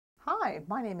Hi,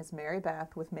 my name is Mary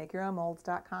Beth with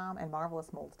MakeYourOwnMolds.com and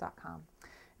MarvelousMolds.com.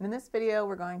 And in this video,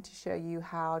 we're going to show you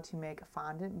how to make a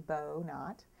fondant bow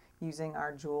knot using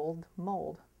our jeweled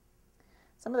mold.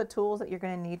 Some of the tools that you're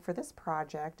going to need for this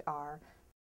project are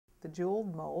the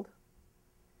jeweled mold,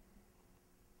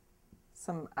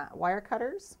 some wire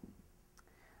cutters,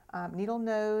 needle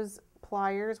nose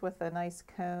pliers with a nice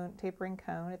cone, tapering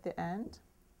cone at the end,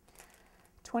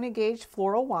 20 gauge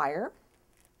floral wire,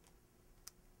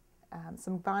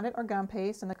 some fondant or gum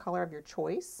paste in the color of your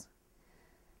choice,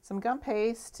 some gum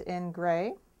paste in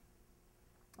gray,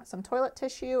 some toilet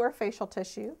tissue or facial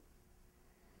tissue,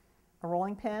 a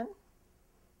rolling pin,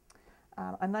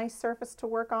 a nice surface to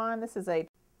work on. This is a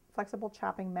flexible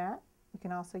chopping mat. You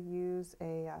can also use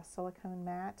a silicone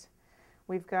mat.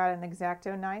 We've got an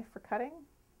X-Acto knife for cutting,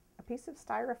 a piece of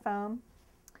styrofoam,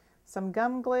 some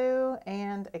gum glue,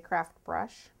 and a craft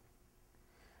brush.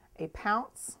 A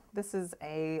pounce. This is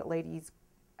a lady's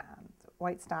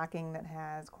white stocking that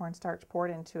has cornstarch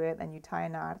poured into it, and you tie a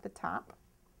knot at the top.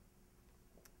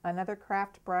 Another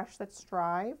craft brush that's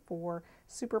dry for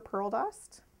super pearl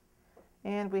dust.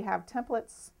 And we have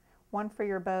templates, one for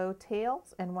your bow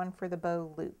tails and one for the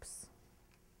bow loops.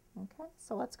 Okay,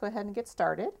 so let's go ahead and get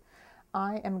started.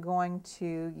 I am going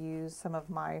to use some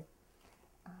of my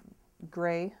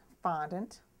gray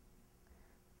fondant.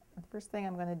 The first thing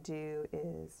I'm going to do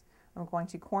is I'm going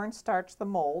to cornstarch the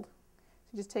mold.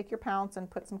 So just take your pounce and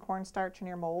put some cornstarch in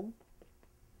your mold.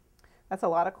 That's a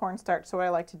lot of cornstarch, so what I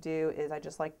like to do is I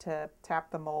just like to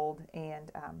tap the mold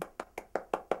and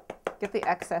get the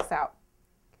excess out.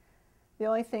 The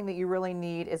only thing that you really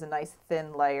need is a nice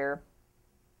thin layer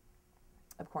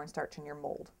of cornstarch in your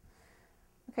mold.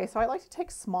 Okay, so I like to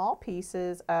take small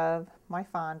pieces of my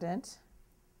fondant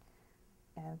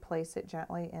and place it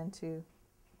into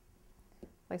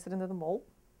the mold.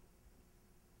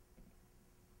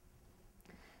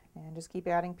 And just keep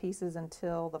adding pieces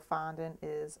until the fondant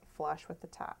is flush with the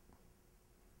top.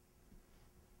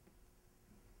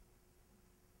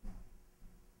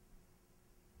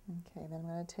 Okay, then I'm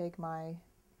going to take my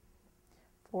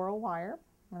floral wire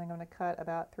and I'm going to cut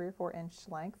about 3 or 4 inch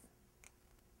length.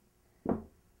 And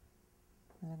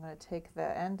I'm going to take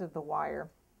the end of the wire,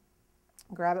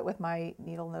 grab it with my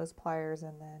needle nose pliers,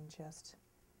 and then just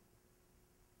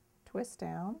twist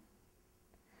down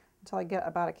until I get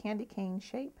about a candy cane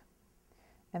shape.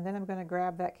 And then I'm going to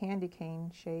grab that candy cane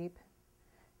shape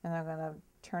and I'm going to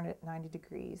turn it 90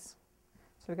 degrees.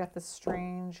 So we've got this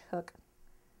strange hook.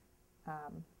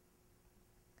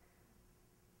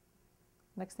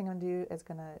 Next thing I'm going to do is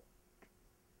going to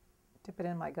dip it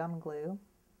in my gum glue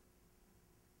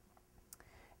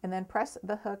and then press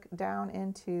the hook down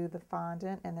into the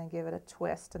fondant and then give it a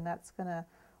twist, and that's going to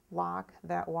lock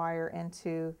that wire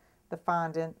into the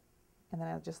fondant. And then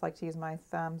I just like to use my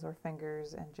thumbs or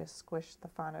fingers and just squish the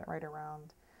fondant right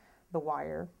around the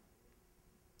wire.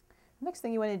 Next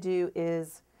thing you want to do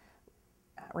is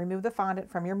remove the fondant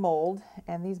from your mold,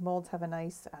 and these molds have a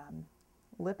nice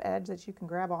lip edge that you can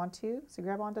grab onto. So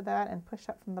grab onto that and push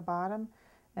up from the bottom,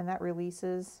 and that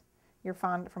releases your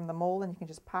fondant from the mold, and you can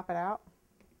just pop it out.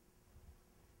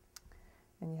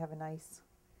 And you have a nice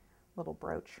little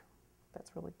brooch.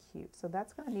 That's really cute. So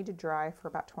that's going to need to dry for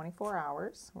about 24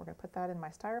 hours. We're going to put that in my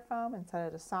styrofoam and set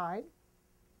it aside.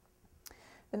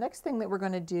 The next thing that we're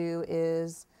going to do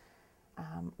is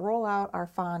roll out our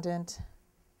fondant.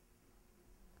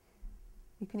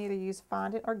 You can either use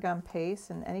fondant or gum paste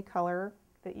in any color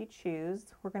that you choose.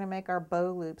 We're going to make our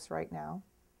bow loops right now.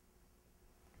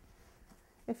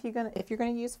 If you're going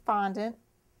to use fondant,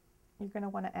 you're going to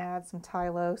want to add some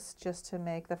Tylose just to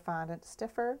make the fondant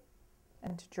stiffer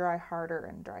and to dry harder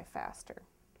and dry faster.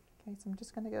 Okay, so I'm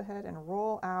just going to go ahead and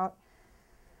roll out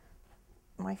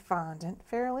my fondant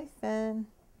fairly thin,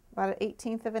 about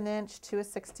 1/18 of an inch to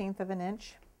 1/16 of an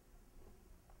inch.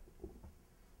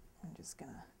 I'm just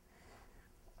going to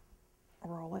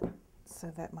roll it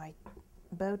so that my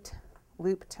bow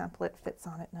loop template fits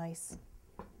on it nice.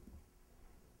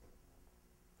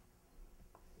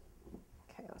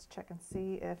 Okay, let's check and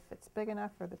see if it's big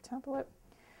enough for the template.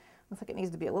 Looks like it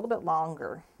needs to be a little bit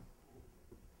longer.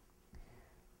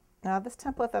 Now this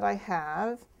template that I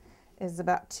have is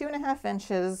about 2.5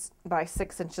 inches by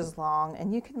 6 inches long,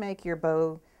 and you can make your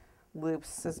bow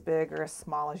loops as big or as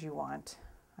small as you want.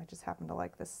 I just happen to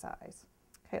like this size.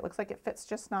 Okay, it looks like it fits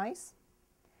just nice.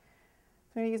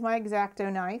 So I'm going to use my X-Acto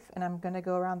knife, and I'm going to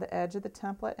go around the edge of the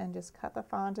template and just cut the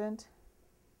fondant.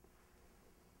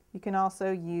 You can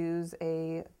also use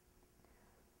a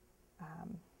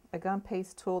gum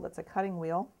paste tool that's a cutting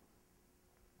wheel.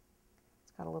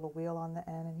 It's got a little wheel on the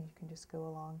end, and you can just go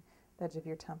along the edge of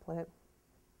your template.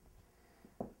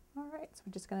 All right, so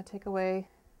we're just going to take away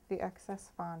the excess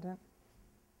fondant.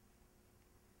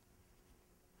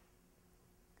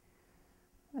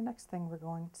 The next thing we're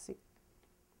going to see,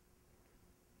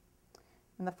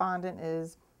 and the fondant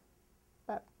is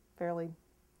about fairly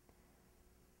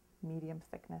medium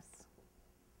thickness.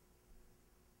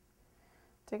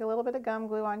 Take a little bit of gum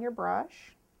glue on your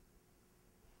brush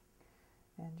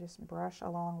and just brush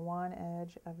along one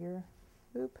edge of your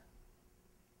loop.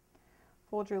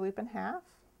 Fold your loop in half,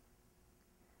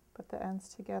 put the ends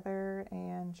together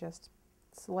and just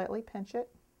slightly pinch it.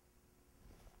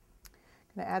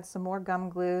 I'm going to add some more gum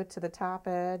glue to the top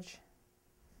edge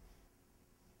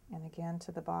and again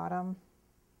to the bottom.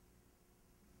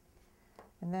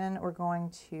 And then we're going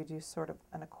to do sort of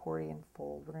an accordion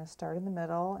fold. We're going to start in the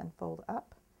middle and fold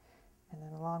up, and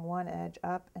then along one edge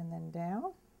up and then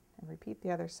down, and repeat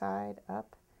the other side,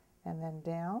 up and then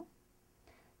down.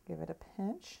 Give it a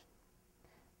pinch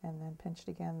and then pinch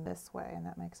it again this way, and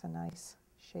that makes a nice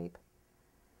shape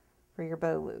for your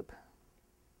bow loop.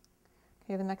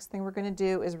 Okay, the next thing we're going to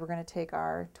do is we're going to take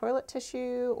our toilet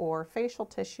tissue or facial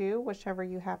tissue, whichever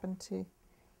you happen to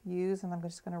use, and I'm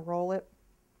just going to roll it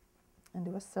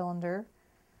into a cylinder.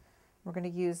 We're going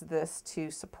to use this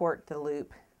to support the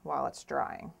loop while it's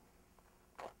drying.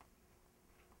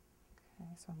 Okay,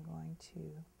 so I'm going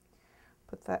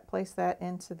to place that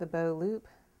into the bow loop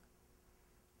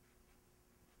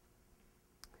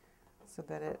so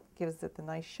that it gives it the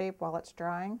nice shape while it's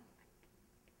drying.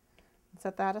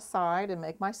 Set that aside and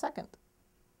make my second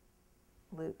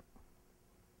loop.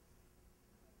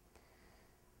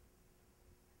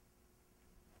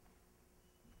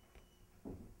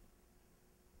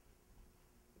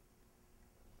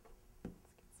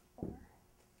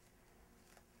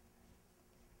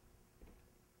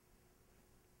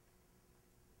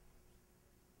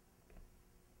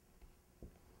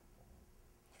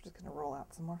 We're just going to roll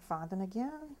out some more fondant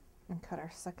again and cut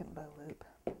our second bow loop.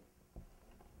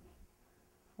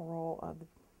 Roll of the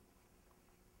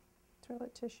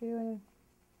toilet tissue in.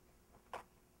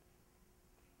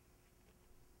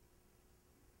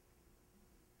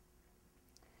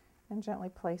 And gently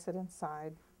place it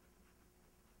inside.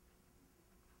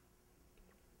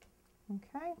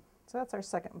 Okay, so that's our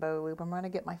second bow loop. I'm going to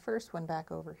get my first one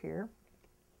back over here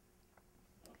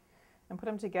and put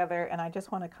them together, and I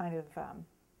just want to kind of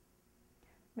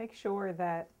make sure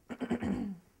that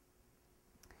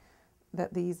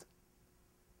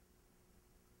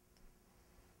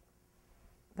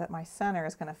that my center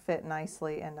is going to fit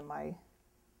nicely into my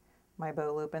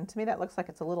bow loop. And to me that looks like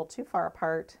it's a little too far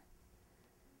apart.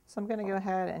 So I'm going to go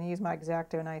ahead and use my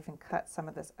X-Acto knife and cut some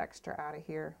of this extra out of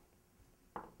here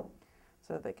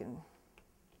so that they can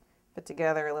fit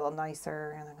together a little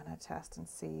nicer. And I'm going to test and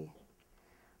see.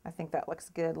 I think that looks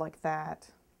good like that.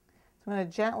 So I'm going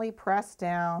to gently press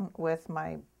down with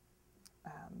my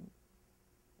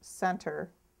center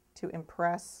to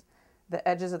impress the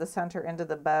edges of the center into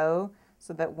the bow,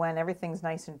 so that when everything's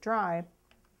nice and dry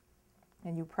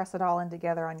and you press it all in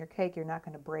together on your cake, you're not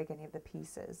going to break any of the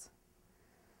pieces.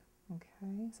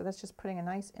 Okay, so that's just putting a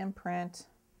nice imprint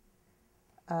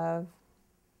of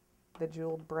the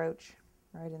jeweled brooch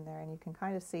right in there, and you can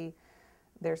kind of see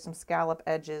there's some scallop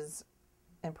edges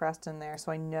impressed in there,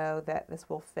 so I know that this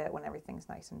will fit when everything's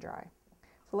nice and dry.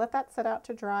 So let that set out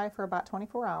to dry for about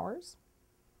 24 hours.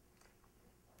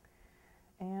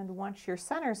 And once your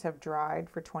centers have dried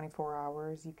for 24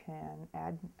 hours, you can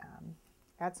add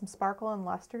some sparkle and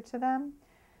luster to them.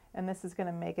 And this is going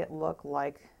to make it look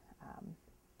like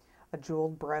a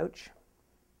jeweled brooch.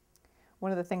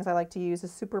 One of the things I like to use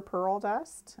is super pearl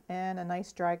dust and a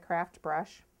nice dry craft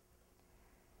brush.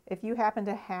 If you happen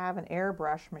to have an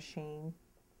airbrush machine,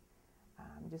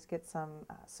 just get some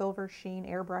silver sheen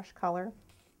airbrush color,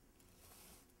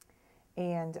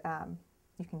 and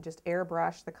you can just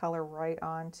airbrush the color right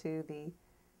onto the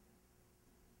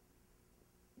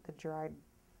dried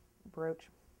brooch.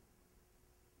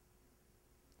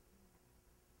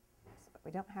 But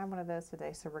we don't have one of those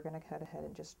today, so we're going to cut ahead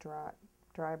and just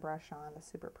dry brush on the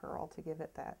super pearl to give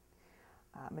it that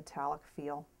metallic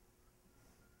feel.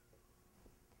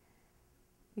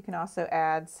 You can also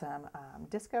add some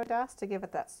disco dust to give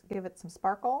it some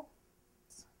sparkle.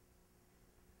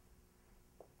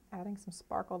 Adding some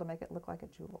sparkle to make it look like a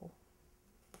jewel.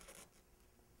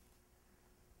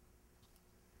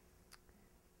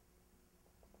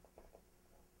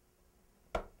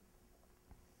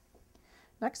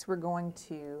 Next, we're going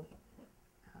to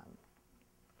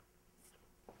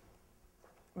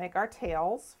make our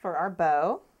tails for our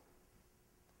bow.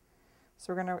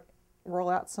 So we're going to roll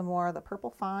out some more of the purple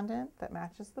fondant that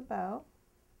matches the bow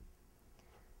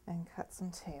and cut some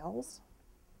tails.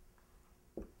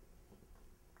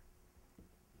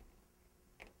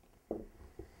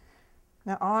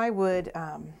 Now I would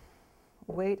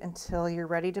wait until you're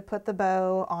ready to put the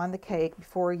bow on the cake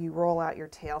before you roll out your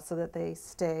tail so that they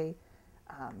stay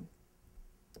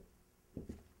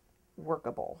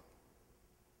workable.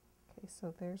 Okay,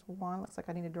 so there's one. Looks like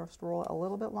I need to just roll it a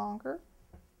little bit longer.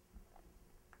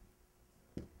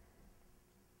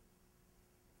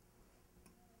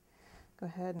 Go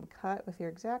ahead and cut with your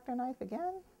X-Acto knife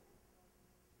again.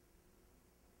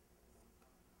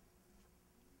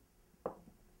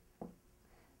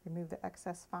 Remove the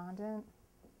excess fondant.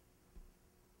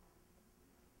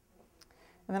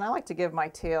 And then I like to give my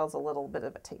tails a little bit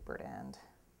of a tapered end.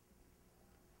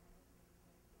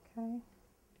 Okay.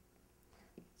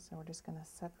 So we're just going to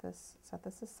set this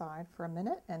aside for a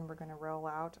minute, and we're going to roll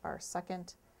out our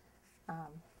second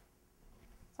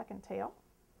tail.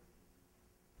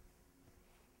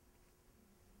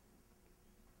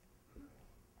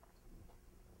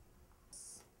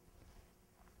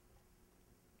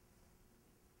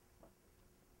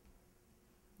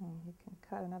 And you can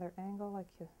cut another angle like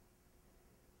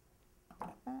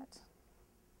that.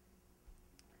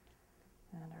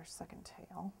 And our second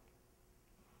tail.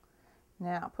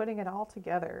 Now, putting it all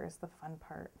together is the fun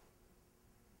part.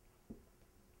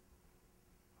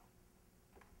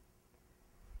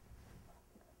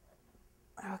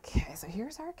 Okay, so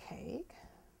here's our cake.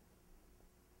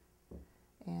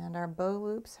 And our bow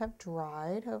loops have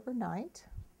dried overnight.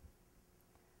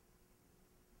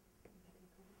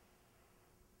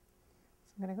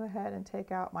 So I'm going to go ahead and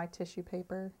take out my tissue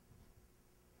paper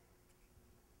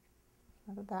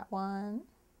out of that one,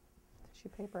 tissue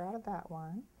paper out of that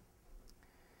one.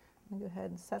 I'm going to go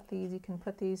ahead and set these. You can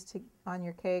put these on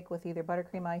your cake with either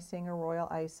buttercream icing or royal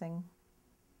icing.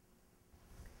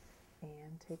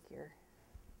 And take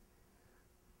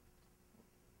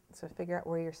so figure out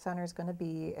where your center is going to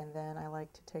be, and then I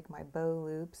like to take my bow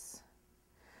loops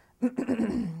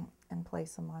and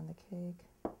place them on the cake.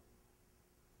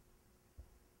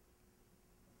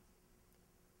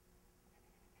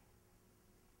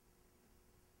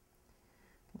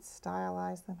 You can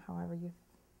stylize them however you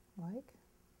like.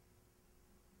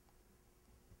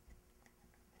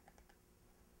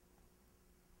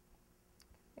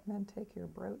 And then take your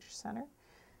brooch center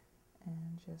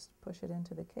and just push it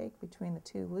into the cake between the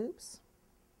two loops.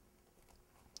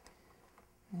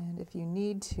 And if you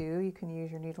need to, you can use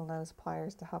your needle nose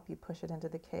pliers to help you push it into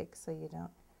the cake so you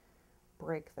don't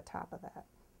break the top of that.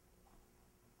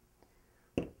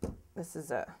 This is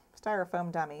a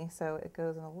styrofoam dummy, so it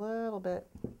goes in a little bit,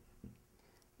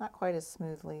 not quite as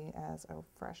smoothly as a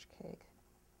fresh cake.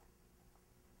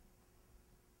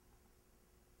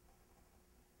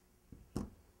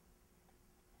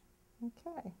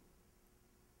 Okay,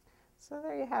 so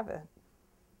there you have it.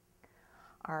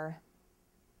 Our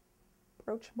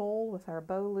brooch mold with our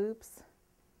bow loops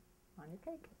on your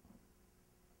cake.